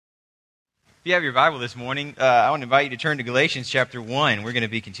If you have your Bible this morning, I want to invite you to turn to Galatians chapter 1. We're going to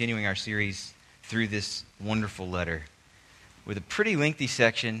be continuing our series through this wonderful letter with a pretty lengthy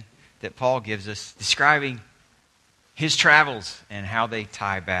section that Paul gives us describing his travels and how they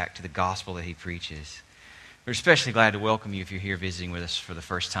tie back to the gospel that he preaches. We're especially glad to welcome you if you're here visiting with us for the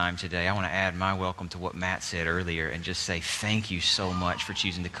first time today. I want to add my welcome to what Matt said earlier and just say thank you so much for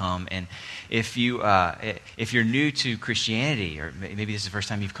choosing to come. And if you're new to Christianity, or maybe this is the first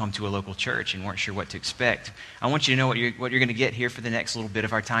time you've come to a local church and weren't sure what to expect, I want you to know what you're going to get here for the next little bit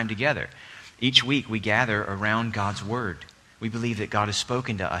of our time together. Each week we gather around God's Word. We believe that God has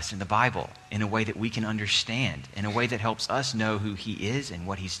spoken to us in the Bible in a way that we can understand, in a way that helps us know who He is and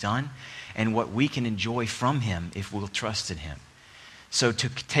what He's done, and what we can enjoy from Him if we'll trust in Him. So to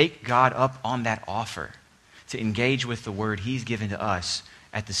take God up on that offer, to engage with the Word He's given to us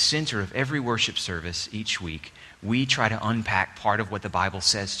at the center of every worship service each week, we try to unpack part of what the Bible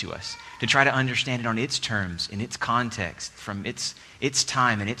says to us, to try to understand it on its terms, in its context, from its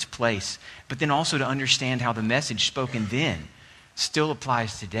time and its place, but then also to understand how the message spoken then still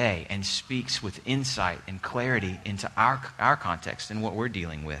applies today and speaks with insight and clarity into our context and what we're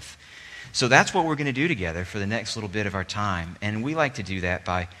dealing with. So that's what we're going to do together for the next little bit of our time. And we like to do that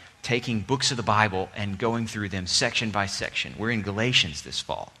by taking books of the Bible and going through them section by section. We're in Galatians this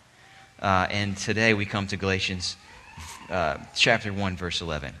fall. And today we come to Galatians chapter 1, verse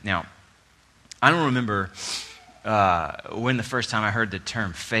 11. Now, I don't remember when the first time I heard the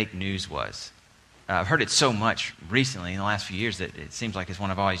term fake news was. I've heard it so much recently in the last few years that it seems like it's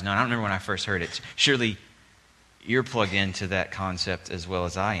one I've always known. I don't remember when I first heard it. Surely you're plugged into that concept as well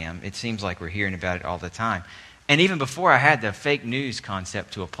as I am. It seems like we're hearing about it all the time. And even before I had the fake news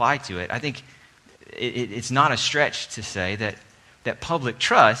concept to apply to it, I think it's not a stretch to say that public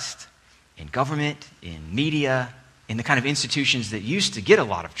trust in government, in media, in the kind of institutions that used to get a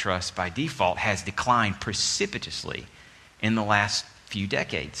lot of trust by default has declined precipitously in the last few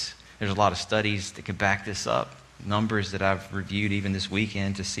decades. There's a lot of studies that can back this up, numbers that I've reviewed even this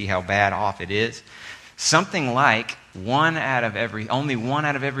weekend to see how bad off it is. Something like only one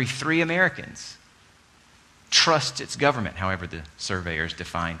out of every 3 Americans trusts its government, however the surveyors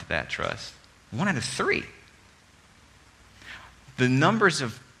defined that trust. 1 out of 3. The numbers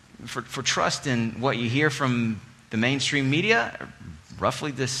for trust in what you hear from the mainstream media are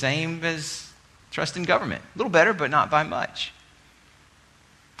roughly the same as trust in government. A little better, but not by much.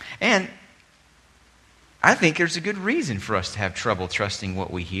 And I think there's a good reason for us to have trouble trusting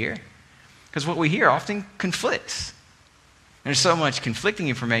what we hear, because what we hear often conflicts. There's so much conflicting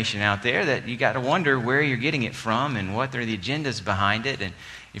information out there that you got to wonder where you're getting it from and what are the agendas behind it. And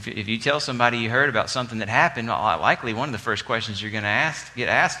if you tell somebody you heard about something that happened, likely one of the first questions you're going to get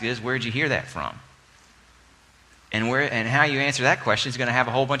asked is, where'd you hear that from? And how you answer that question is going to have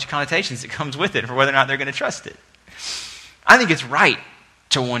a whole bunch of connotations that comes with it for whether or not they're going to trust it. I think it's right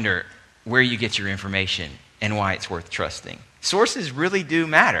to wonder where you get your information and why it's worth trusting. Sources really do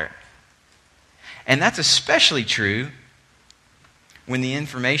matter. And that's especially true when the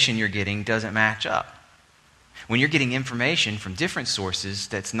information you're getting doesn't match up. When you're getting information from different sources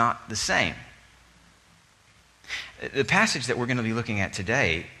that's not the same. The passage that we're going to be looking at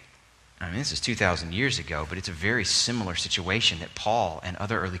today, this is 2,000 years ago, but it's a very similar situation that Paul and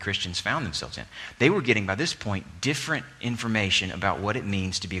other early Christians found themselves in. They were getting, by this point, different information about what it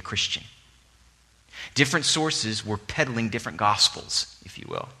means to be a Christian. Different sources were peddling different gospels, if you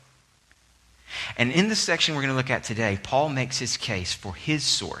will. And in the section we're going to look at today, Paul makes his case for his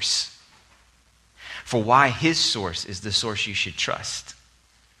source, for why his source is the source you should trust.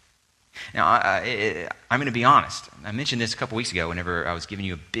 Now, I'm going to be honest. I mentioned this a couple weeks ago whenever I was giving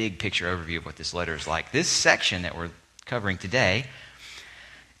you a big picture overview of what this letter is like. This section that we're covering today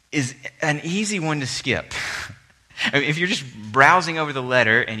is an easy one to skip. If you're just browsing over the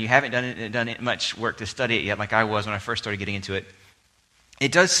letter and you haven't done much work to study it yet, like I was when I first started getting into it,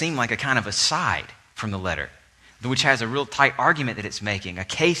 it does seem like a kind of aside from the letter, which has a real tight argument that it's making, a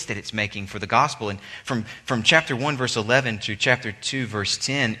case that it's making for the gospel. And from chapter 1, verse 11 to chapter 2, verse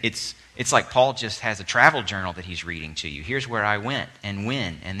 10, it's like Paul just has a travel journal that he's reading to you. Here's where I went and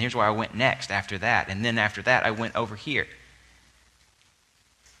when, and here's where I went next after that, and then after that I went over here.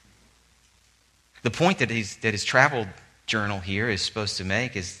 The point that his travel journal here is supposed to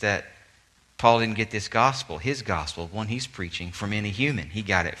make is that Paul didn't get this gospel, his gospel, one he's preaching, from any human. He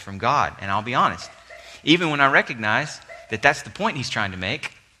got it from God. And I'll be honest, even when I recognize that that's the point he's trying to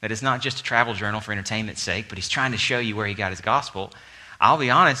make, that it's not just a travel journal for entertainment's sake, but he's trying to show you where he got his gospel, I'll be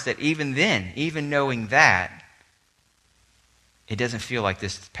honest that even then, even knowing that, it doesn't feel like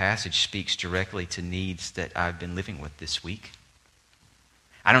this passage speaks directly to needs that I've been living with this week.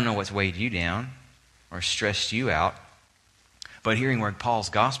 I don't know what's weighed you down or stressed you out, but hearing where Paul's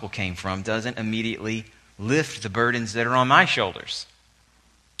gospel came from doesn't immediately lift the burdens that are on my shoulders.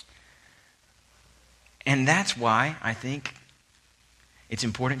 And that's why I think it's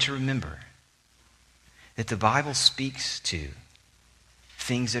important to remember that the Bible speaks to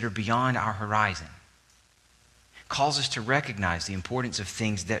things that are beyond our horizon, calls us to recognize the importance of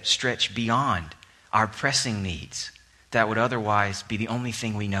things that stretch beyond our pressing needs that would otherwise be the only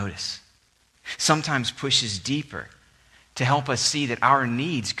thing we notice. Sometimes pushes deeper to help us see that our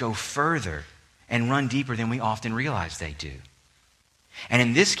needs go further and run deeper than we often realize they do. And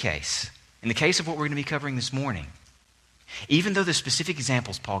in this case, in the case of what we're going to be covering this morning, even though the specific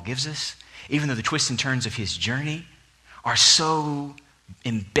examples Paul gives us, even though the twists and turns of his journey are so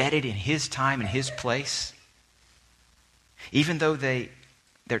embedded in his time and his place, even though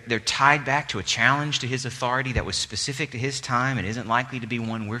they're tied back to a challenge to his authority that was specific to his time and isn't likely to be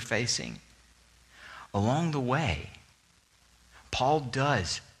one we're facing, along the way, Paul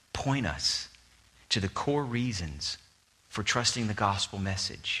does point us to the core reasons for trusting the gospel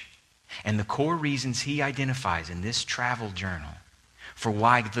message. And the core reasons he identifies in this travel journal for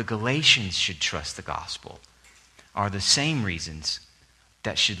why the Galatians should trust the gospel are the same reasons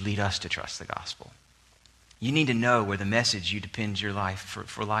that should lead us to trust the gospel. You need to know where the message you depend your life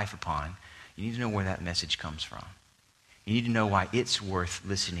for life upon, you need to know where that message comes from. You need to know why it's worth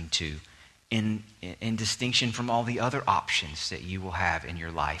listening to in distinction from all the other options that you will have in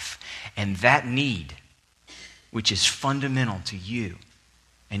your life. And that need, which is fundamental to you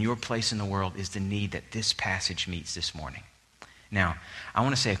and your place in the world, is the need that this passage meets this morning. Now, I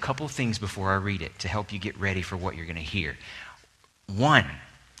want to say a couple of things before I read it to help you get ready for what you're going to hear. One,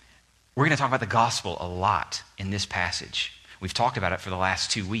 we're going to talk about the gospel a lot in this passage. We've talked about it for the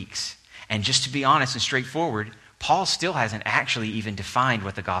last 2 weeks. And just to be honest and straightforward, Paul still hasn't actually even defined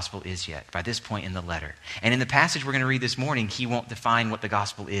what the gospel is yet by this point in the letter. And in the passage we're going to read this morning, he won't define what the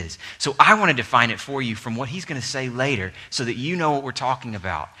gospel is. So I want to define it for you from what he's going to say later so that you know what we're talking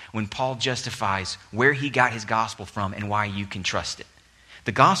about when Paul justifies where he got his gospel from and why you can trust it.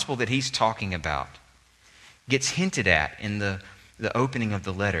 The gospel that he's talking about gets hinted at in the opening of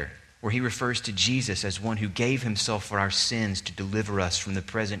the letter, where he refers to Jesus as one who gave himself for our sins to deliver us from the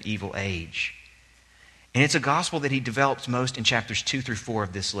present evil age. And it's a gospel that he develops most in chapters 2 through 4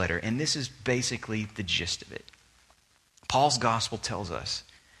 of this letter. And this is basically the gist of it. Paul's gospel tells us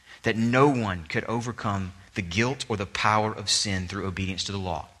that no one could overcome the guilt or the power of sin through obedience to the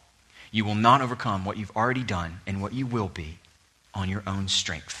law. You will not overcome what you've already done and what you will be on your own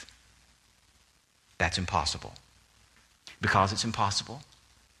strength. That's impossible. Because it's impossible,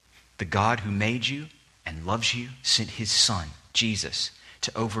 the God who made you and loves you sent his Son, Jesus,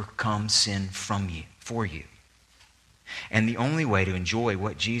 to overcome sin for you. And the only way to enjoy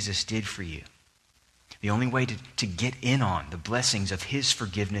what Jesus did for you, the only way to get in on the blessings of his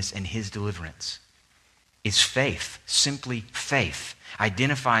forgiveness and his deliverance, is faith, simply faith,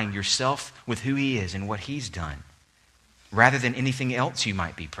 identifying yourself with who he is and what he's done, rather than anything else you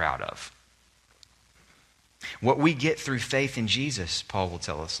might be proud of. What we get through faith in Jesus, Paul will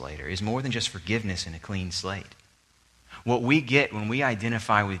tell us later, is more than just forgiveness and a clean slate. What we get when we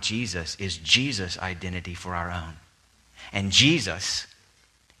identify with Jesus is Jesus' identity for our own. And Jesus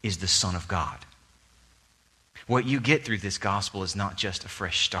is the Son of God. What you get through this gospel is not just a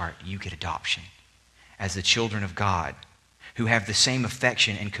fresh start. You get adoption as the children of God who have the same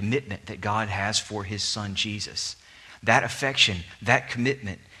affection and commitment that God has for his Son Jesus. That affection, that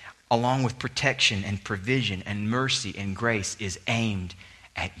commitment, along with protection and provision and mercy and grace, is aimed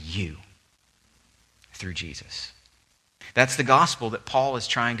at you through Jesus. That's the gospel that Paul is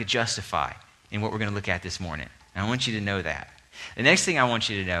trying to justify in what we're going to look at this morning. And I want you to know that. The next thing I want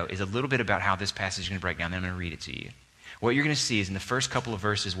you to know is a little bit about how this passage is going to break down. Then I'm going to read it to you. What you're going to see is in the first couple of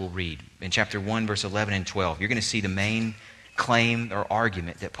verses we'll read, in chapter 1, verse 11 and 12, you're going to see the main claim or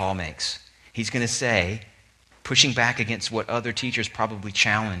argument that Paul makes. He's going to say, pushing back against what other teachers probably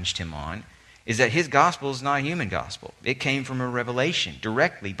challenged him on, is that his gospel is not a human gospel. It came from a revelation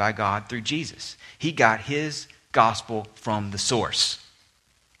directly by God through Jesus. He got his gospel from the source.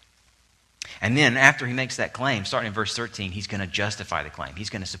 And then after he makes that claim, starting in verse 13, he's going to justify the claim. He's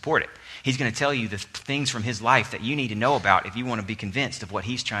going to support it. He's going to tell you the things from his life that you need to know about if you want to be convinced of what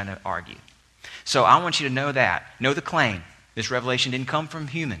he's trying to argue. So I want you to know that. Know the claim. This revelation didn't come from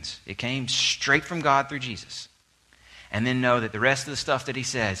humans. It came straight from God through Jesus. And then know that the rest of the stuff that he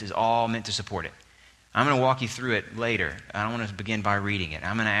says is all meant to support it. I'm going to walk you through it later. I want to begin by reading it.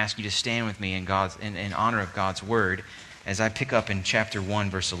 I'm going to ask you to stand with me in honor of God's word as I pick up in chapter 1,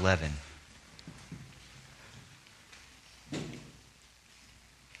 verse 11.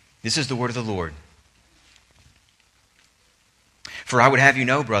 This is the word of the Lord. For I would have you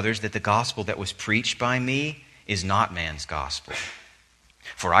know, brothers, that the gospel that was preached by me is not man's gospel.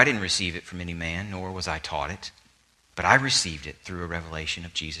 For I didn't receive it from any man, nor was I taught it, but I received it through a revelation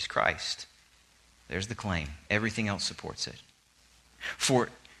of Jesus Christ. There's the claim. Everything else supports it. For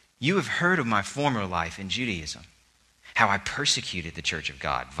you have heard of my former life in Judaism, how I persecuted the church of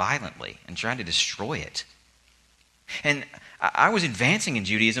God violently and tried to destroy it. And I was advancing in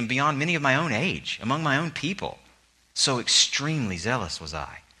Judaism beyond many of my own age, among my own people. So extremely zealous was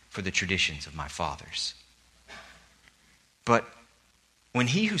I for the traditions of my fathers. But when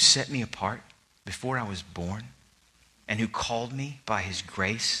he who set me apart before I was born and who called me by his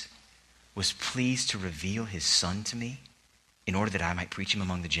grace was pleased to reveal his Son to me in order that I might preach him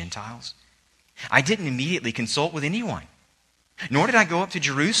among the Gentiles, I didn't immediately consult with anyone, nor did I go up to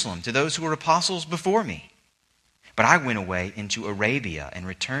Jerusalem to those who were apostles before me. But I went away into Arabia and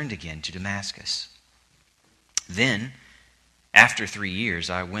returned again to Damascus. Then, after 3 years,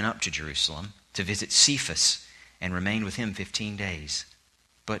 I went up to Jerusalem to visit Cephas and remained with him 15 days.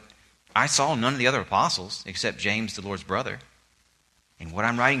 But I saw none of the other apostles except James, the Lord's brother. And what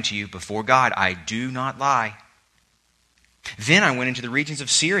I'm writing to you before God, I do not lie. Then I went into the regions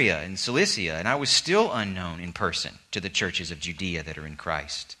of Syria and Cilicia, and I was still unknown in person to the churches of Judea that are in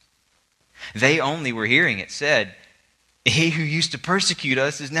Christ. They only were hearing it said, he who used to persecute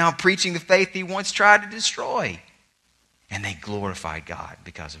us is now preaching the faith he once tried to destroy. And they glorified God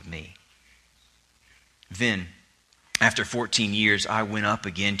because of me. Then, after 14 years, I went up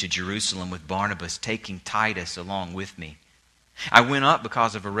again to Jerusalem with Barnabas, taking Titus along with me. I went up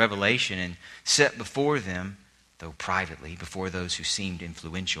because of a revelation and set before them, though privately, before those who seemed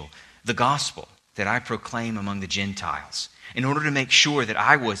influential, the gospel that I proclaim among the Gentiles, in order to make sure that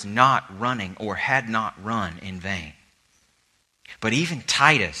I was not running or had not run in vain. But even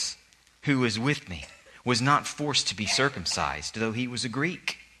Titus, who was with me, was not forced to be circumcised, though he was a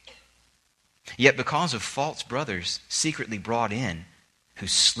Greek. Yet because of false brothers secretly brought in, who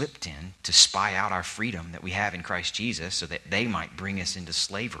slipped in to spy out our freedom that we have in Christ Jesus, so that they might bring us into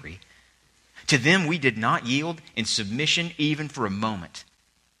slavery, to them we did not yield in submission even for a moment,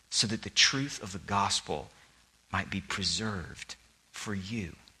 so that the truth of the gospel might be preserved for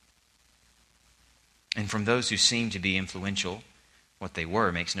you. And from those who seem to be influential, what they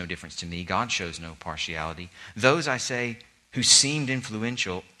were makes no difference to me. God shows no partiality. Those, I say, who seemed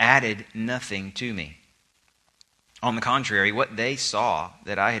influential added nothing to me. On the contrary, what they saw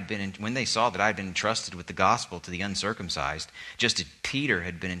that when they saw that I had been entrusted with the gospel to the uncircumcised, just as Peter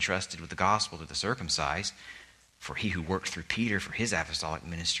had been entrusted with the gospel to the circumcised, for he who worked through Peter for his apostolic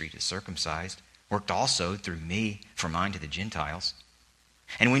ministry to the circumcised, worked also through me for mine to the Gentiles.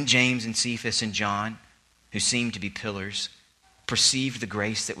 And when James and Cephas and John, who seemed to be pillars, perceived the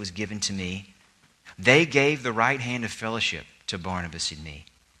grace that was given to me, they gave the right hand of fellowship to Barnabas and me,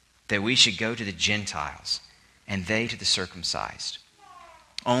 that we should go to the Gentiles, and they to the circumcised.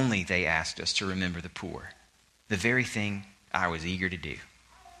 Only they asked us to remember the poor, the very thing I was eager to do.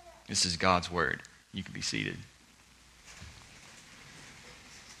 This is God's word. You can be seated.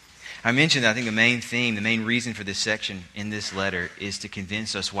 I mentioned that I think the main theme, the main reason for this section in this letter is to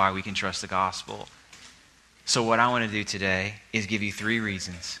convince us why we can trust the gospel. So what I want to do today is give you 3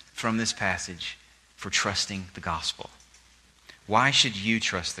 reasons from this passage for trusting the gospel. Why should you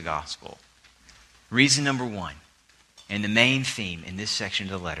trust the gospel? Reason number 1, and the main theme in this section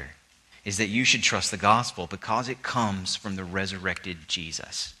of the letter, is that you should trust the gospel because it comes from the resurrected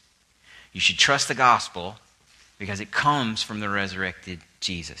Jesus. You should trust the gospel because it comes from the resurrected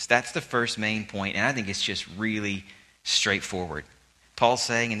Jesus. That's the first main point, and I think it's just really straightforward. Paul's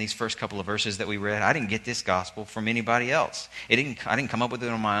saying in these first couple of verses that we read, I didn't get this gospel from anybody else. I didn't come up with it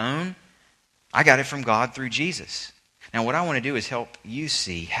on my own. I got it from God through Jesus. Now what I want to do is help you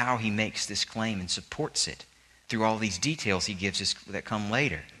see how he makes this claim and supports it through all these details he gives us that come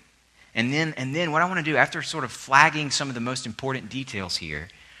later. And then what I want to do, after sort of flagging some of the most important details here,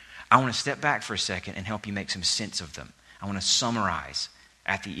 I want to step back for a second and help you make some sense of them. I want to summarize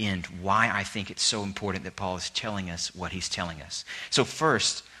at the end why I think it's so important that Paul is telling us what he's telling us. So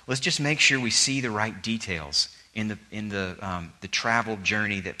first, let's just make sure we see the right details in the travel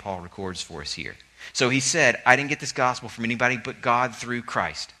journey that Paul records for us here. So he said, I didn't get this gospel from anybody but God through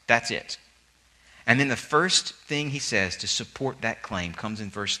Christ. That's it. And then the first thing he says to support that claim comes in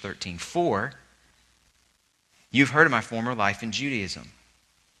verse 13. For you've heard of my former life in Judaism.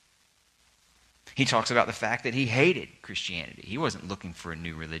 He talks about the fact that he hated Christianity. He wasn't looking for a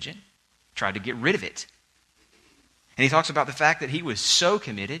new religion. Tried to get rid of it. And he talks about the fact that he was so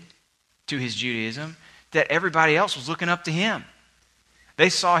committed to his Judaism that everybody else was looking up to him. They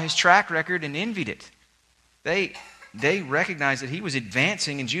saw his track record and envied it. They recognized that he was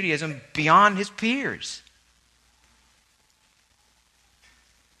advancing in Judaism beyond his peers.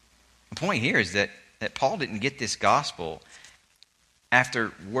 The point here is that Paul didn't get this gospel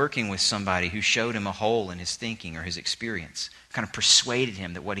after working with somebody who showed him a hole in his thinking or his experience, kind of persuaded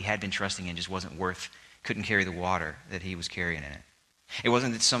him that what he had been trusting in just wasn't couldn't carry the water that he was carrying in it. It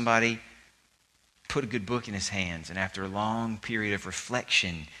wasn't that somebody put a good book in his hands, and after a long period of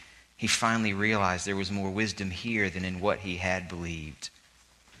reflection, he finally realized there was more wisdom here than in what he had believed.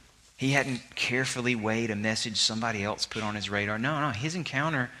 He hadn't carefully weighed a message somebody else put on his radar. No, his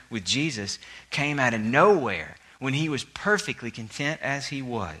encounter with Jesus came out of nowhere when he was perfectly content as he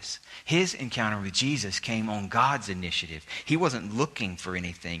was. His encounter with Jesus came on God's initiative. He wasn't looking for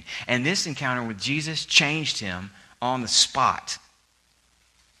anything. And this encounter with Jesus changed him on the spot.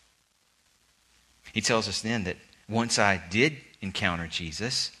 He tells us then that once I did encounter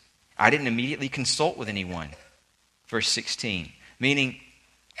Jesus, I didn't immediately consult with anyone. Verse 16. Meaning,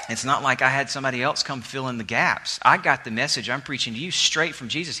 it's not like I had somebody else come fill in the gaps. I got the message I'm preaching to you straight from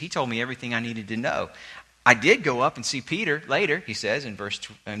Jesus. He told me everything I needed to know. I did go up and see Peter later, he says in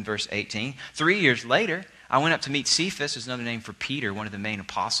verse 18. 3 years later, I went up to meet Cephas, is another name for Peter, one of the main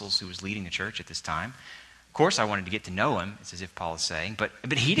apostles who was leading the church at this time. Of course, I wanted to get to know him, it's as if Paul is saying, but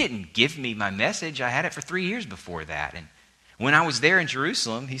he didn't give me my message. I had it for 3 years before that. And when I was there in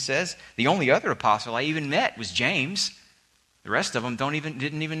Jerusalem, he says, the only other apostle I even met was James. The rest of them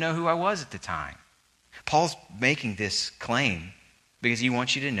didn't even know who I was at the time. Paul's making this claim because he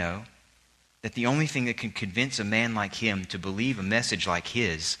wants you to know that the only thing that can convince a man like him to believe a message like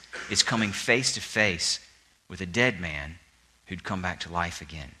his is coming face to face with a dead man who'd come back to life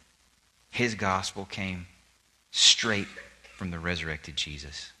again. His gospel came straight from the resurrected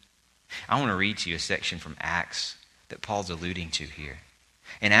Jesus. I want to read to you a section from Acts that Paul's alluding to here.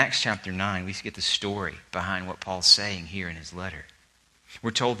 In Acts chapter 9, we get the story behind what Paul's saying here in his letter.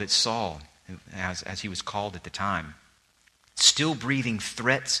 We're told that Saul, as he was called at the time, still breathing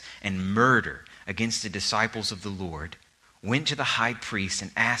threats and murder against the disciples of the Lord, went to the high priest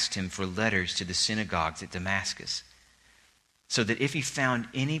and asked him for letters to the synagogues at Damascus, so that if he found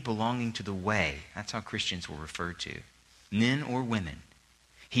any belonging to the way, that's how Christians were referred to, men or women,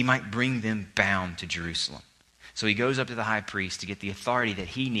 he might bring them bound to Jerusalem. So he goes up to the high priest to get the authority that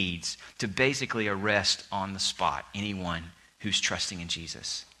he needs to basically arrest on the spot anyone who's trusting in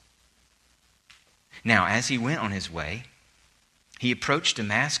Jesus. Now, as he went on his way, he approached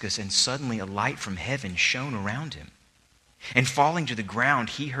Damascus, and suddenly a light from heaven shone around him. And falling to the ground,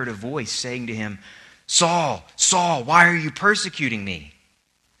 he heard a voice saying to him, "Saul, Saul, why are you persecuting me?"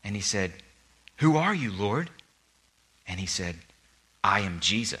 And he said, "Who are you, Lord?" And he said, "I am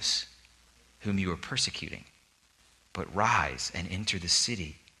Jesus, whom you are persecuting. But rise and enter the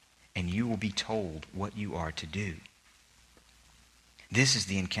city, and you will be told what you are to do." This is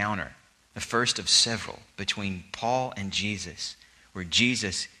the encounter, the first of several, between Paul and Jesus, where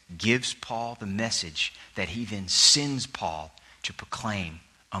Jesus gives Paul the message that he then sends Paul to proclaim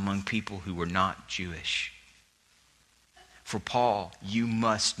among people who were not Jewish. For Paul, you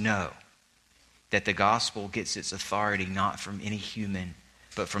must know that the gospel gets its authority not from any human,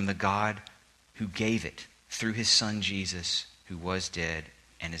 but from the God who gave it through his son Jesus, who was dead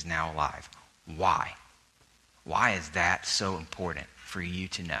and is now alive. Why? Why is that so important for you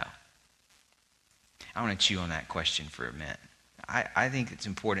to know? I want to chew on that question for a minute. I think it's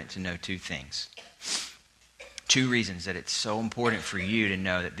important to know two things. Two reasons that it's so important for you to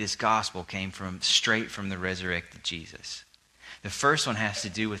know that this gospel came straight from the resurrected Jesus. The first one has to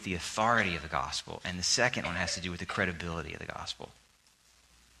do with the authority of the gospel, and the second one has to do with the credibility of the gospel.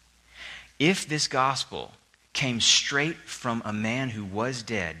 If this gospel came straight from a man who was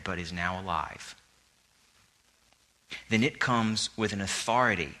dead but is now alive, then it comes with an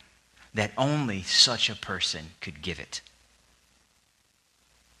authority that only such a person could give it.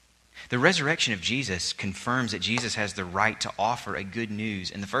 The resurrection of Jesus confirms that Jesus has the right to offer a good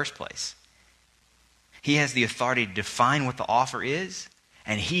news in the first place. He has the authority to define what the offer is,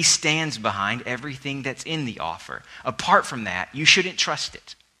 and he stands behind everything that's in the offer. Apart from that, you shouldn't trust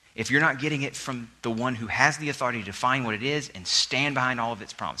it. If you're not getting it from the one who has the authority to define what it is and stand behind all of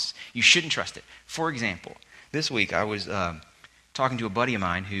its promises, you shouldn't trust it. For example, this week I was talking to a buddy of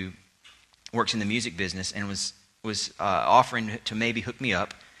mine who works in the music business and was offering to maybe hook me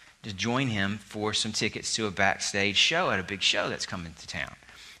up to join him for some tickets to a backstage show at a big show that's coming to town.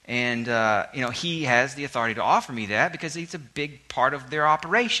 And, he has the authority to offer me that because he's a big part of their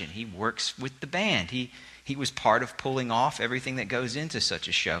operation. He works with the band. He He was part of pulling off everything that goes into such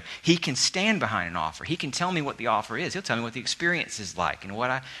a show. He can stand behind an offer. He can tell me what the offer is. He'll tell me what the experience is like and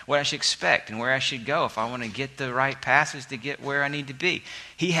what I should expect and where I should go if I want to get the right passes to get where I need to be.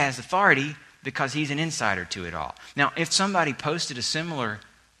 He has authority because he's an insider to it all. Now, if somebody posted a similar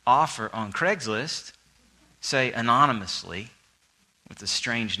offer on Craigslist, say anonymously, with a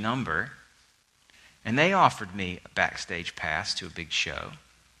strange number, and they offered me a backstage pass to a big show,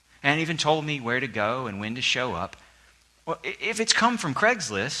 and even told me where to go and when to show up. Well, if it's come from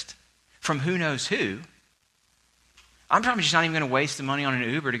Craigslist, from who knows who, I'm probably just not even going to waste the money on an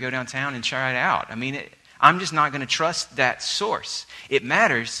Uber to go downtown and try it out. I mean, I'm just not going to trust that source. It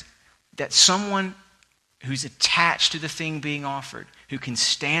matters that someone who's attached to the thing being offered, who can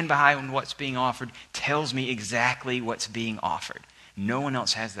stand behind what's being offered, tells me exactly what's being offered. No one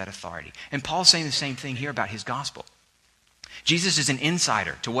else has that authority. And Paul's saying the same thing here about his gospel. Jesus is an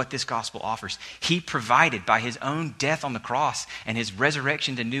insider to what this gospel offers. He provided by his own death on the cross and his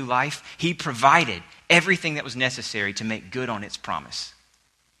resurrection to new life, he provided everything that was necessary to make good on its promise.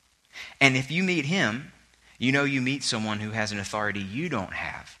 And if you meet him, you know you meet someone who has an authority you don't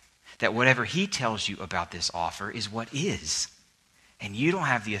have. That whatever he tells you about this offer is what is. And you don't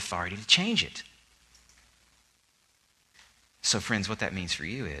have the authority to change it. So friends, what that means for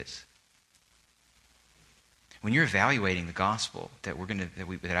you is, when you're evaluating the gospel that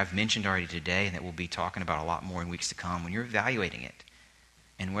I've mentioned already today and that we'll be talking about a lot more in weeks to come, when you're evaluating it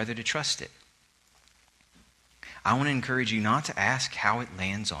and whether to trust it, I want to encourage you not to ask how it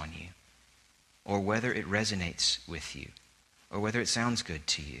lands on you or whether it resonates with you or whether it sounds good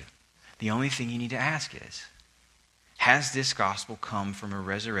to you. The only thing you need to ask is, has this gospel come from a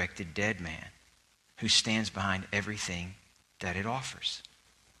resurrected dead man who stands behind everything that it offers?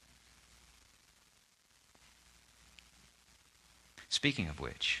 Speaking of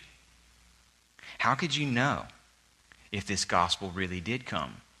which, how could you know if this gospel really did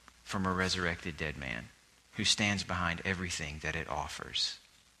come from a resurrected dead man who stands behind everything that it offers?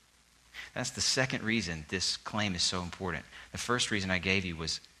 That's the second reason this claim is so important. The first reason I gave you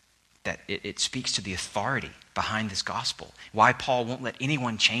was that it speaks to the authority behind this gospel, why Paul won't let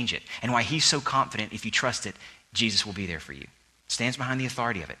anyone change it, and why he's so confident if you trust it, Jesus will be there for you. Stands behind the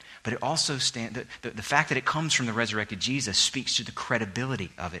authority of it. But it also the fact that it comes from the resurrected Jesus speaks to the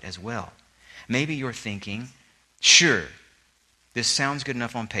credibility of it as well. Maybe you're thinking, sure, this sounds good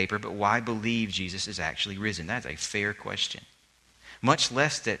enough on paper, but why believe Jesus is actually risen? That's a fair question. Much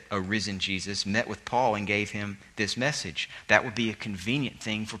less that a risen Jesus met with Paul and gave him this message. That would be a convenient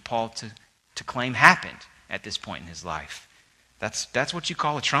thing for Paul to claim happened at this point in his life. That's what you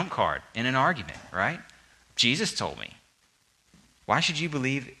call a trump card in an argument, right? Jesus told me. Why should you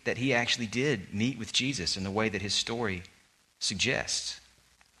believe that he actually did meet with Jesus in the way that his story suggests?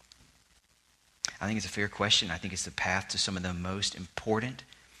 I think it's a fair question. I think it's the path to some of the most important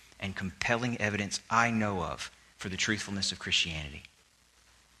and compelling evidence I know of for the truthfulness of Christianity.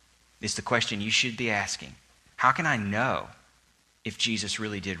 It's the question you should be asking. How can I know if Jesus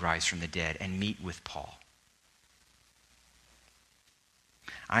really did rise from the dead and meet with Paul?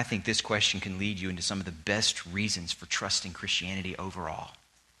 I think this question can lead you into some of the best reasons for trusting Christianity overall.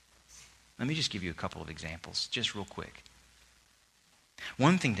 Let me just give you a couple of examples, just real quick.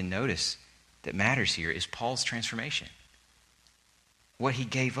 One thing to notice that matters here is Paul's transformation. What he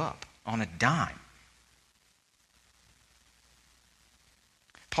gave up on a dime.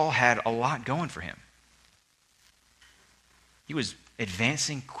 Paul had a lot going for him. He was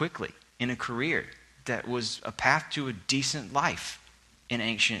advancing quickly in a career that was a path to a decent life in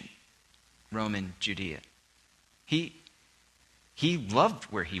ancient Roman Judea. He loved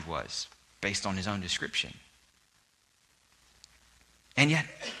where he was, based on his own description. And yet,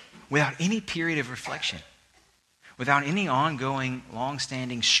 without any period of reflection, without any ongoing,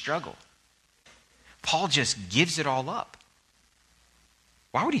 long-standing struggle, Paul just gives it all up.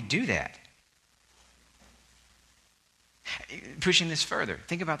 Why would he do that? Pushing this further,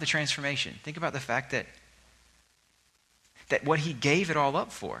 think about the transformation. Think about the fact that what he gave it all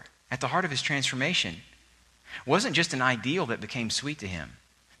up for, at the heart of his transformation, wasn't just an ideal that became sweet to him,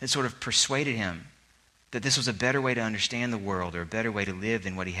 that sort of persuaded him that this was a better way to understand the world or a better way to live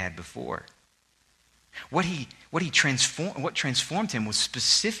than what he had before. What transformed him was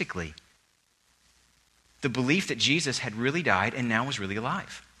specifically the belief that Jesus had really died and now was really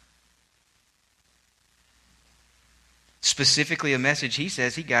alive. Specifically a message he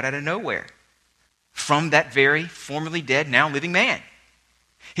says he got out of nowhere from that very formerly dead, now living man.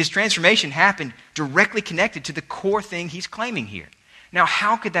 His transformation happened directly connected to the core thing he's claiming here. Now,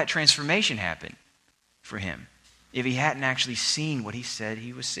 how could that transformation happen for him if he hadn't actually seen what he said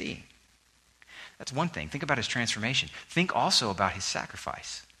he was seeing? That's one thing. Think about his transformation. Think also about his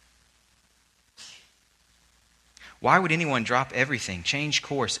sacrifice. Why would anyone drop everything, change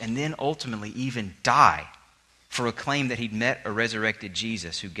course, and then ultimately even die for a claim that he'd met a resurrected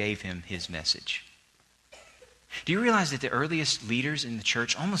Jesus who gave him his message? Do you realize that the earliest leaders in the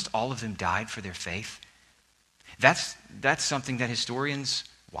church, almost all of them died for their faith? That's something that historians,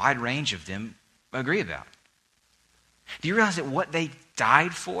 wide range of them, agree about. Do you realize that what they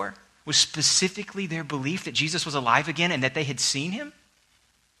died for was specifically their belief that Jesus was alive again and that they had seen him?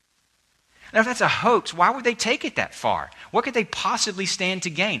 Now, if that's a hoax, why would they take it that far? What could they possibly stand to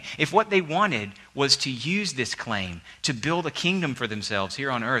gain if what they wanted was to use this claim to build a kingdom for themselves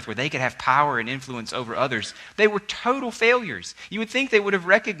here on earth where they could have power and influence over others? They were total failures. You would think they would have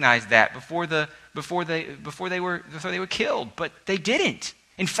recognized that before they were killed, but they didn't.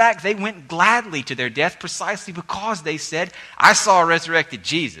 In fact, they went gladly to their death precisely because they said, I saw a resurrected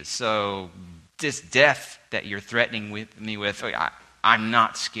Jesus, so this death that you're threatening me with, I'm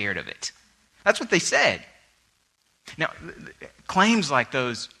not scared of it. That's what they said. Now, claims like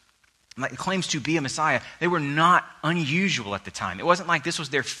those, like claims to be a Messiah, they were not unusual at the time. It wasn't like this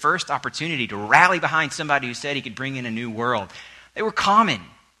was their first opportunity to rally behind somebody who said he could bring in a new world. They were common.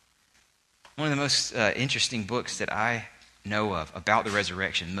 One of the most interesting books that I know of about the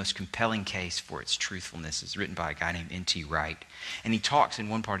resurrection, the most compelling case for its truthfulness, is written by a guy named N.T. Wright. And he talks in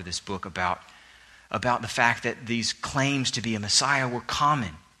one part of this book about the fact that these claims to be a Messiah were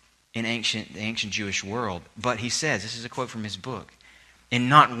common in the ancient Jewish world. But he says, this is a quote from his book, in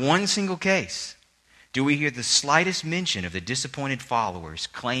not one single case do we hear the slightest mention of the disappointed followers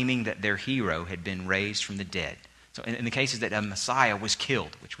claiming that their hero had been raised from the dead. So in the cases that a Messiah was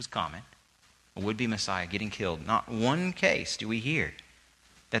killed, which was common, a would-be Messiah getting killed, not one case do we hear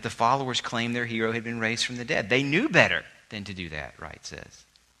that the followers claimed their hero had been raised from the dead. They knew better than to do that, Wright says.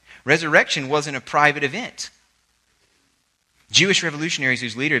 Resurrection wasn't a private event. Jewish revolutionaries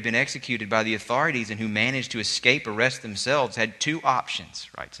whose leader had been executed by the authorities and who managed to escape arrest themselves had two options,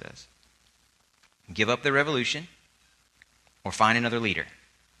 Wright says. Give up the revolution or find another leader.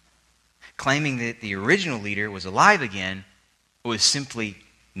 Claiming that the original leader was alive again was simply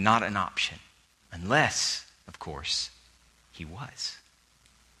not an option. Unless, of course, he was.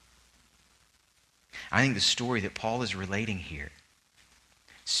 I think the story that Paul is relating here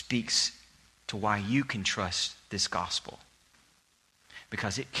speaks to why you can trust this gospel.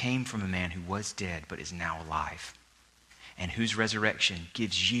 Because it came from a man who was dead but is now alive, and whose resurrection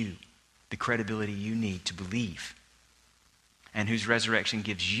gives you the credibility you need to believe, and whose resurrection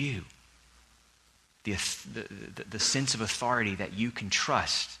gives you the sense of authority that you can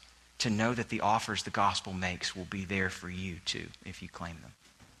trust to know that the offers the gospel makes will be there for you too if you claim them.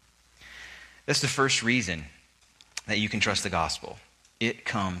 That's the first reason that you can trust the gospel. It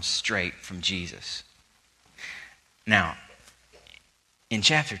comes straight from Jesus. Now, in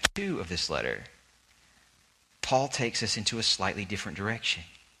chapter 2 of this letter, Paul takes us into a slightly different direction.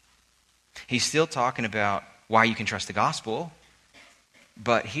 He's still talking about why you can trust the gospel,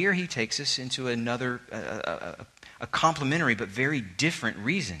 but here he takes us into another, a complementary but very different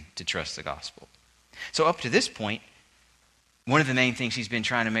reason to trust the gospel. So up to this point, one of the main things he's been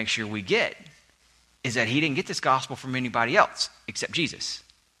trying to make sure we get is that he didn't get this gospel from anybody else except Jesus.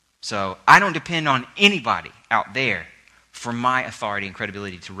 So I don't depend on anybody out there for my authority and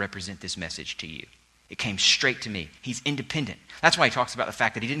credibility to represent this message to you. It came straight to me. He's independent. That's why he talks about the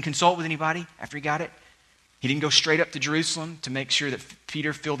fact that he didn't consult with anybody after he got it. He didn't go straight up to Jerusalem to make sure that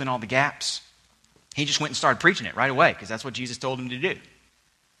Peter filled in all the gaps. He just went and started preaching it right away because that's what Jesus told him to do.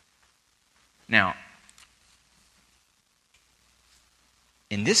 Now,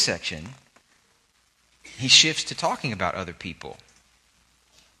 in this section, he shifts to talking about other people,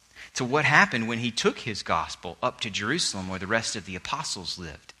 to what happened when he took his gospel up to Jerusalem where the rest of the apostles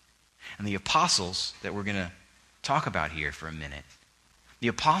lived. And the apostles that we're going to talk about here for a minute, the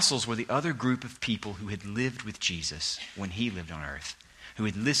apostles were the other group of people who had lived with Jesus when he lived on earth, who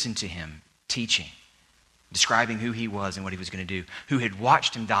had listened to him teaching, describing who he was and what he was going to do, who had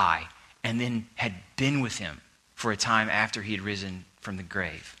watched him die and then had been with him for a time after he had risen from the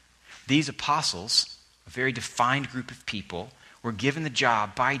grave. These apostles, a very defined group of people, were given the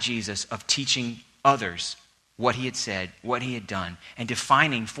job by Jesus of teaching others what he had said, what he had done, and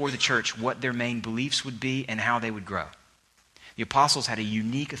defining for the church what their main beliefs would be and how they would grow. The apostles had a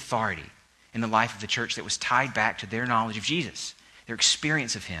unique authority in the life of the church that was tied back to their knowledge of Jesus, their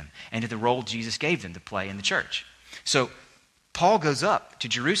experience of him, and to the role Jesus gave them to play in the church. So Paul goes up to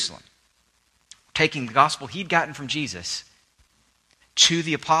Jerusalem, taking the gospel he'd gotten from Jesus to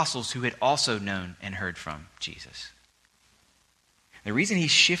the apostles who had also known and heard from Jesus. The reason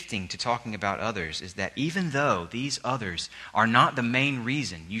he's shifting to talking about others is that even though these others are not the main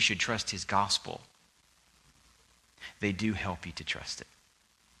reason you should trust his gospel, they do help you to trust it.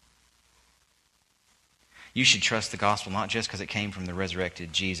 You should trust the gospel not just because it came from the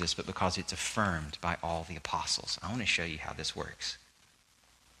resurrected Jesus, but because it's affirmed by all the apostles. I want to show you how this works.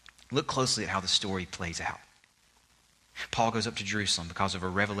 Look closely at how the story plays out. Paul goes up to Jerusalem because of a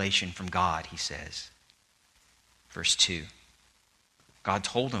revelation from God, he says. Verse 2. God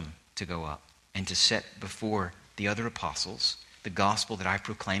told him to go up and to set before the other apostles the gospel that I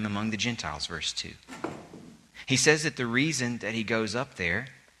proclaim among the Gentiles, verse 2. He says that the reason that he goes up there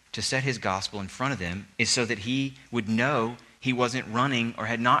to set his gospel in front of them is so that he would know he wasn't running or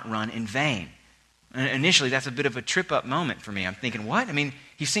had not run in vain. And initially, that's a bit of a trip-up moment for me. I'm thinking, what? I mean,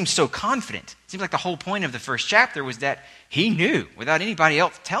 he seems so confident. It seems like the whole point of the first chapter was that he knew, without anybody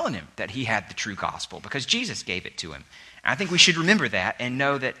else telling him, that he had the true gospel because Jesus gave it to him. And I think we should remember that and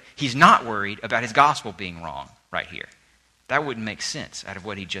know that he's not worried about his gospel being wrong right here. That wouldn't make sense out of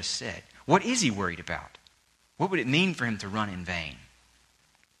what he just said. What is he worried about? What would it mean for him to run in vain?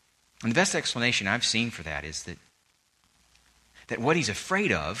 And the best explanation I've seen for that is that what he's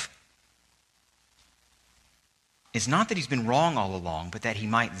afraid of is not that he's been wrong all along, but that he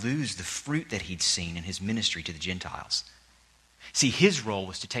might lose the fruit that he'd seen in his ministry to the Gentiles. See, his role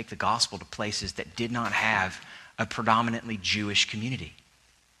was to take the gospel to places that did not have a predominantly Jewish community.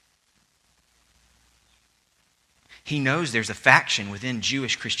 He knows there's a faction within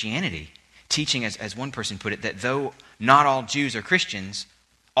Jewish Christianity teaching, as one person put it, that though not all Jews are Christians,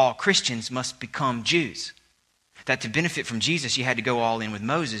 all Christians must become Jews. That to benefit from Jesus, you had to go all in with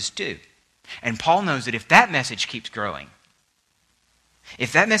Moses too. And Paul knows that if that message keeps growing,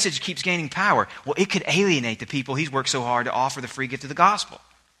 if that message keeps gaining power, well, it could alienate the people he's worked so hard to offer the free gift of the gospel.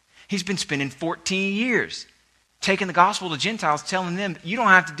 He's been spending 14 years taking the gospel to Gentiles, telling them, you don't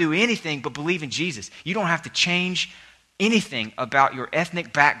have to do anything but believe in Jesus. You don't have to change anything about your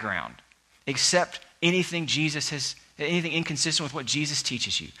ethnic background except anything inconsistent with what Jesus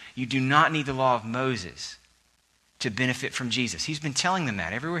teaches you. You do not need the law of Moses to benefit from Jesus. He's been telling them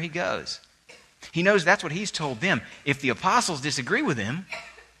that everywhere he goes. He knows that's what he's told them. If the apostles disagree with him,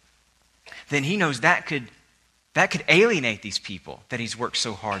 then he knows that could alienate these people that he's worked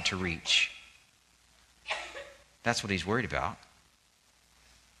so hard to reach. That's what he's worried about.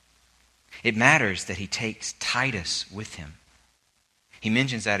 It matters that he takes Titus with him. He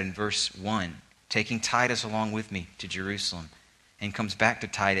mentions that in verse 1, taking Titus along with me to Jerusalem, and comes back to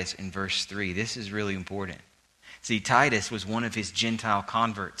Titus in verse 3. This is really important. See, Titus was one of his Gentile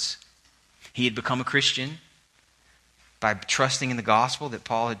converts. He had become a Christian by trusting in the gospel that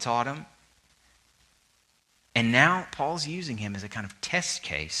Paul had taught him. And now Paul's using him as a kind of test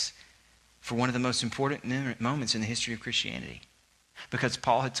case for one of the most important moments in the history of Christianity. Because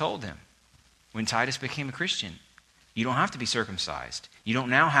Paul had told him, when Titus became a Christian, you don't have to be circumcised. You don't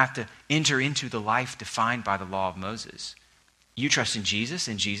now have to enter into the life defined by the law of Moses. You trust in Jesus,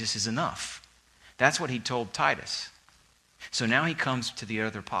 and Jesus is enough. That's what he told Titus. So now he comes to the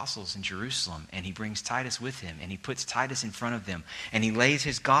other apostles in Jerusalem, and he brings Titus with him, and he puts Titus in front of them, and he lays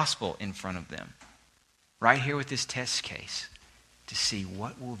his gospel in front of them. Right here with this test case, to see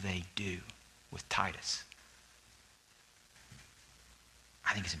what will they do with Titus.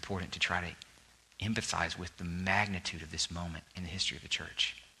 I think it's important to try to empathize with the magnitude of this moment in the history of the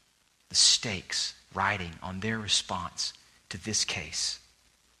church. The stakes riding on their response to this case.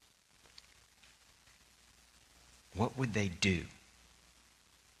 What would they do?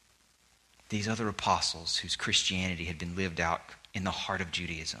 These other apostles whose Christianity had been lived out in the heart of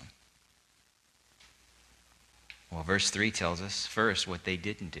Judaism. Well, verse 3 tells us first what they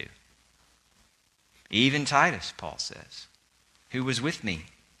didn't do. Even Titus, Paul says, who was with me,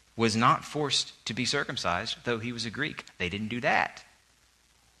 was not forced to be circumcised, though he was a Greek. They didn't do that.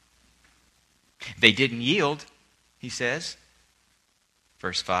 They didn't yield, he says,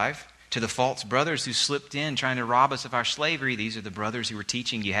 verse 5, to the false brothers who slipped in trying to rob us of our slavery. These are the brothers who were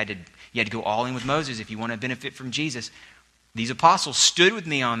teaching you had to go all in with Moses if you want to benefit from Jesus. These apostles stood with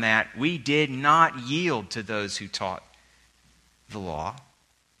me on that. We did not yield to those who taught the law.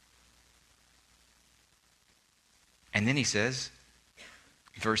 And then he says,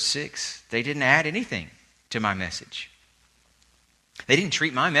 verse 6, they didn't add anything to my message. They didn't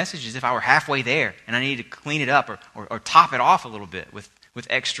treat my message as if I were halfway there and I needed to clean it up or top it off a little bit with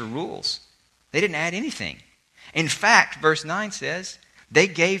extra rules. They didn't add anything. In fact, verse 9 says, they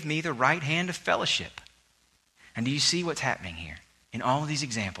gave me the right hand of fellowship. And do you see what's happening here? In all of these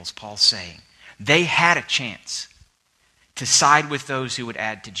examples, Paul's saying, they had a chance to side with those who would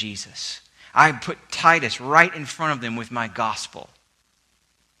add to Jesus. I put Titus right in front of them with my gospel.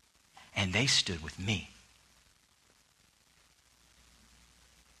 and they stood with me.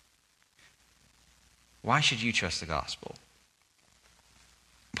 Why should you trust the gospel?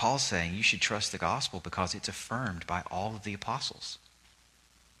 Paul's saying you should trust the gospel because it's affirmed by all of the apostles.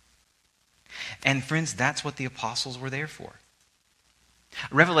 And friends, that's what the apostles were there for.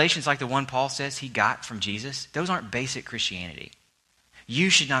 Revelations like the one Paul says he got from Jesus, those aren't basic Christianity. You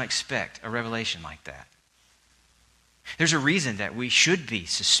should not expect a revelation like that. There's a reason that we should be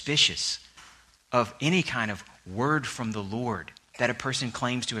suspicious of any kind of word from the Lord that a person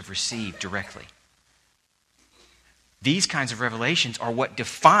claims to have received directly. These kinds of revelations are what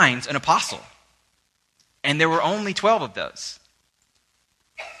defines an apostle. And there were only 12 of those.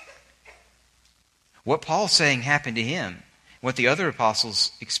 What Paul's saying happened to him, what the other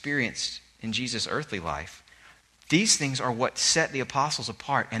apostles experienced in Jesus' earthly life, these things are what set the apostles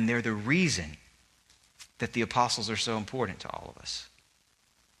apart, and they're the reason that the apostles are so important to all of us.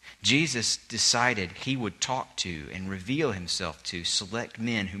 Jesus decided he would talk to and reveal himself to select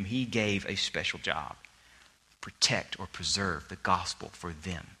men whom he gave a special job. Protect or preserve the gospel for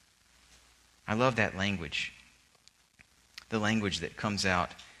them. I love that language. The language that comes out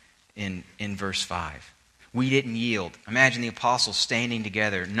in verse 5. We didn't yield. Imagine the apostles standing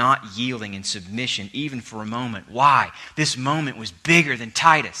together, not yielding in submission even for a moment. Why? This moment was bigger than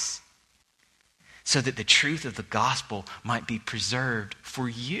Titus. So that the truth of the gospel might be preserved for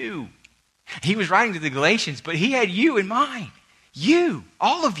you. He was writing to the Galatians, but he had you in mind. You,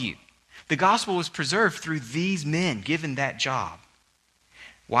 all of you. The gospel was preserved through these men given that job.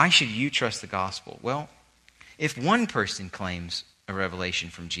 Why should you trust the gospel? Well, if one person claims a revelation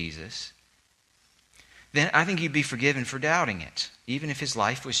from Jesus, then I think you'd be forgiven for doubting it, even if his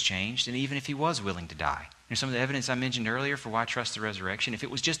life was changed and even if he was willing to die. There's some of the evidence I mentioned earlier for why I trust the resurrection. If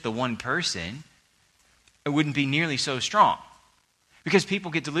it was just the one person, it wouldn't be nearly so strong because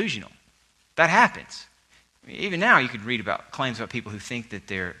people get delusional. That happens. Even now you could read about claims about people who think that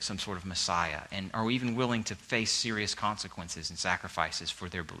they're some sort of Messiah and are even willing to face serious consequences and sacrifices for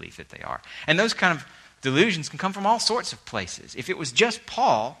their belief that they are. And those kind of delusions can come from all sorts of places. If it was just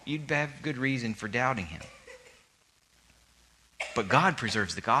Paul, you'd have good reason for doubting him. But God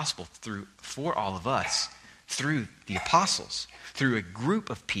preserves the gospel for all of us through the apostles, through a group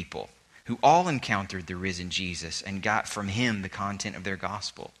of people who all encountered the risen Jesus and got from him the content of their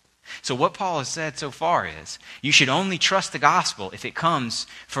gospel. So what Paul has said so far is, you should only trust the gospel if it comes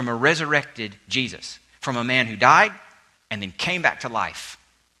from a resurrected Jesus, from a man who died and then came back to life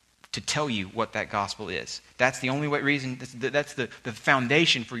to tell you what that gospel is. That's the only reason, that's the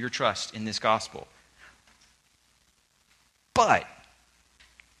foundation for your trust in this gospel. But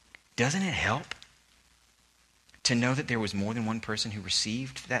doesn't it help to know that there was more than one person who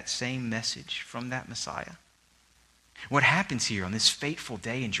received that same message from that Messiah? What happens here on this fateful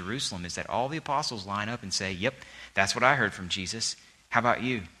day in Jerusalem is that all the apostles line up and say, yep, that's what I heard from Jesus. How about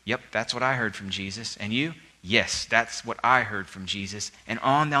you? Yep, that's what I heard from Jesus. And you? Yes, that's what I heard from Jesus. And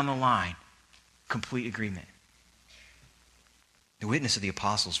on down the line, complete agreement. The witness of the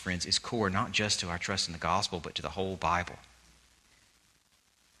apostles, friends, is core not just to our trust in the gospel, but to the whole Bible.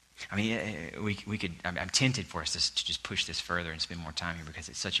 I mean, I'm tempted for us to just push this further and spend more time here because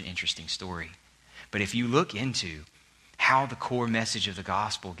it's such an interesting story. But if you look into how the core message of the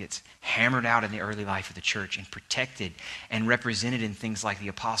gospel gets hammered out in the early life of the church and protected and represented in things like the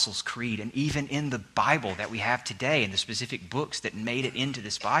Apostles' Creed and even in the Bible that we have today and the specific books that made it into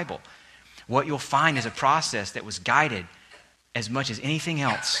this Bible, what you'll find is a process that was guided as much as anything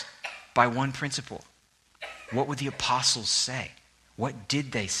else by one principle. What would the apostles say? What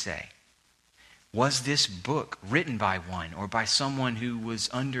did they say? Was this book written by one or by someone who was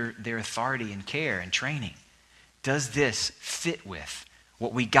under their authority and care and training? Does this fit with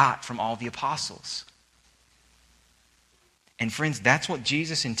what we got from all the apostles? And friends, that's what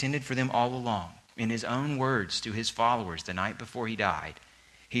Jesus intended for them all along. In his own words to his followers the night before he died,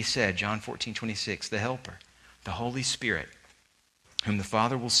 he said, John 14:26, the Helper, the Holy Spirit, whom the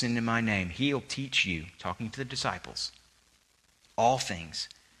Father will send in my name, he'll teach you, talking to the disciples, all things,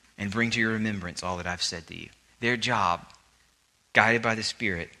 and bring to your remembrance all that I've said to you. Their job, guided by the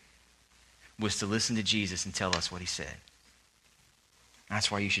Spirit, was to listen to Jesus and tell us what he said. That's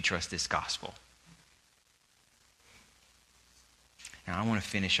why you should trust this gospel. Now, I want to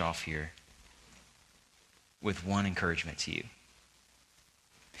finish off here with one encouragement to you.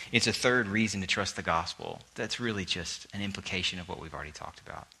 It's a third reason to trust the gospel that's really just an implication of what we've already talked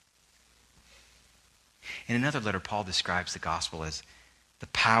about. In another letter, Paul describes the gospel as the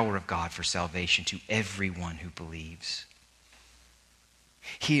power of God for salvation to everyone who believes.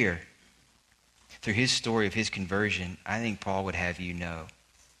 Here, through his story of his conversion, I think Paul would have you know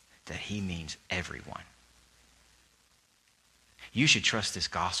that he means everyone. You should trust this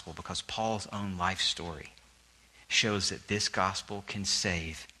gospel because Paul's own life story shows that this gospel can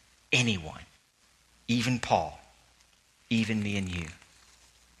save anyone, even Paul, even me and you.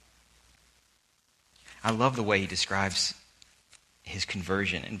 I love the way he describes his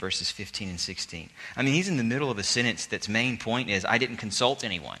conversion in verses 15 and 16. I mean, he's in the middle of a sentence that's main point is, I didn't consult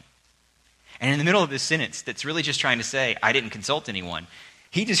anyone. And in the middle of this sentence that's really just trying to say, I didn't consult anyone,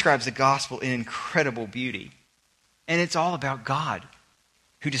 he describes the gospel in incredible beauty. And it's all about God,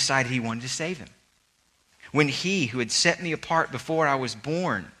 who decided he wanted to save him. When he, who had set me apart before I was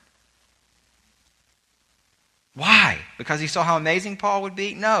born. Why? Because he saw how amazing Paul would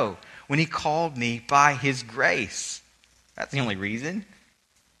be? No. When he called me by his grace. That's the only reason.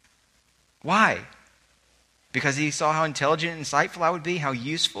 Why? Because he saw how intelligent and insightful I would be, how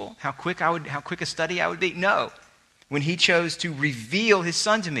useful, how quick a study I would be? No. When he chose to reveal his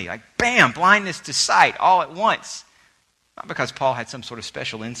son to me, like bam, blindness to sight all at once. Not because Paul had some sort of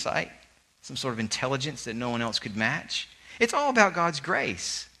special insight, some sort of intelligence that no one else could match. It's all about God's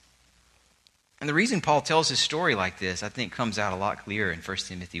grace. And the reason Paul tells his story like this, I think, comes out a lot clearer in 1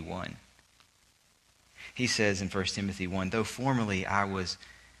 Timothy 1. He says in 1 Timothy 1, though formerly I was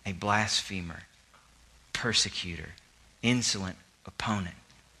a blasphemer, persecutor, insolent opponent,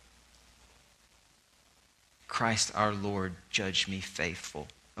 Christ our Lord judged me faithful,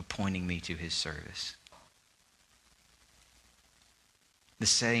 appointing me to his service. The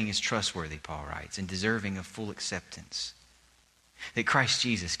saying is trustworthy, Paul writes, and deserving of full acceptance, that Christ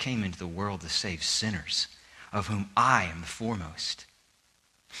Jesus came into the world to save sinners, of whom I am the foremost.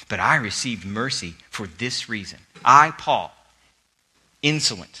 But I received mercy for this reason. I, Paul,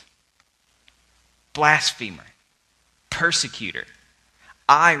 insolent, blasphemer, persecutor,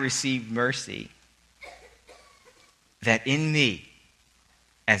 I received mercy that in me,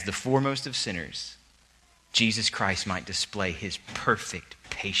 as the foremost of sinners, Jesus Christ might display his perfect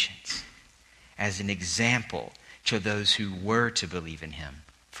patience as an example to those who were to believe in him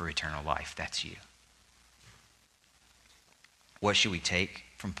for eternal life. That's you. What should we take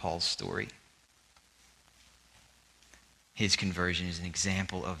from Paul's story? His conversion is an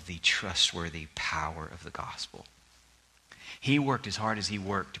example of the trustworthy power of the gospel. He worked as hard as he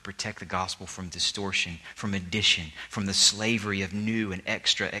worked to protect the gospel from distortion, from addition, from the slavery of new and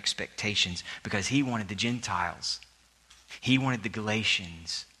extra expectations, because he wanted the Gentiles. He wanted the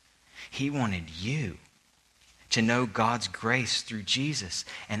Galatians. He wanted you to know God's grace through Jesus,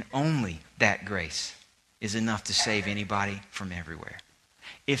 and only that grace is enough to save anybody from everywhere.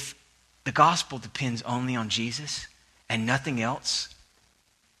 If the gospel depends only on Jesus and nothing else,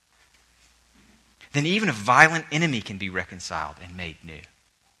 then even a violent enemy can be reconciled and made new.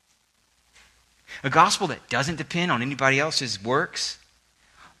 A gospel that doesn't depend on anybody else's works,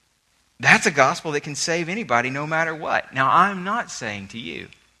 that's a gospel that can save anybody no matter what. Now, I'm not saying to you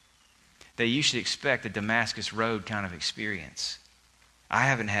that you should expect a Damascus Road kind of experience. I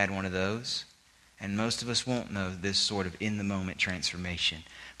haven't had one of those, and most of us won't know this sort of in-the-moment transformation.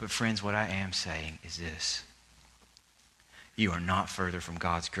 But friends, what I am saying is this. You are not further from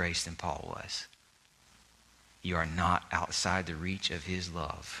God's grace than Paul was. You are not outside the reach of his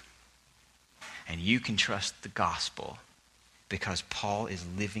love. And you can trust the gospel because Paul is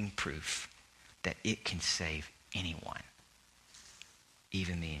living proof that it can save anyone,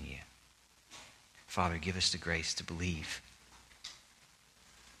 even me and you. Father, give us the grace to believe.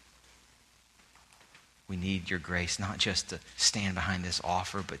 We need your grace not just to stand behind this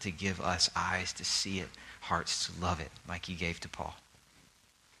offer, but to give us eyes to see it, hearts to love it like you gave to Paul.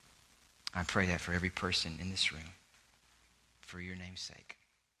 I pray that for every person in this room, for your name's sake.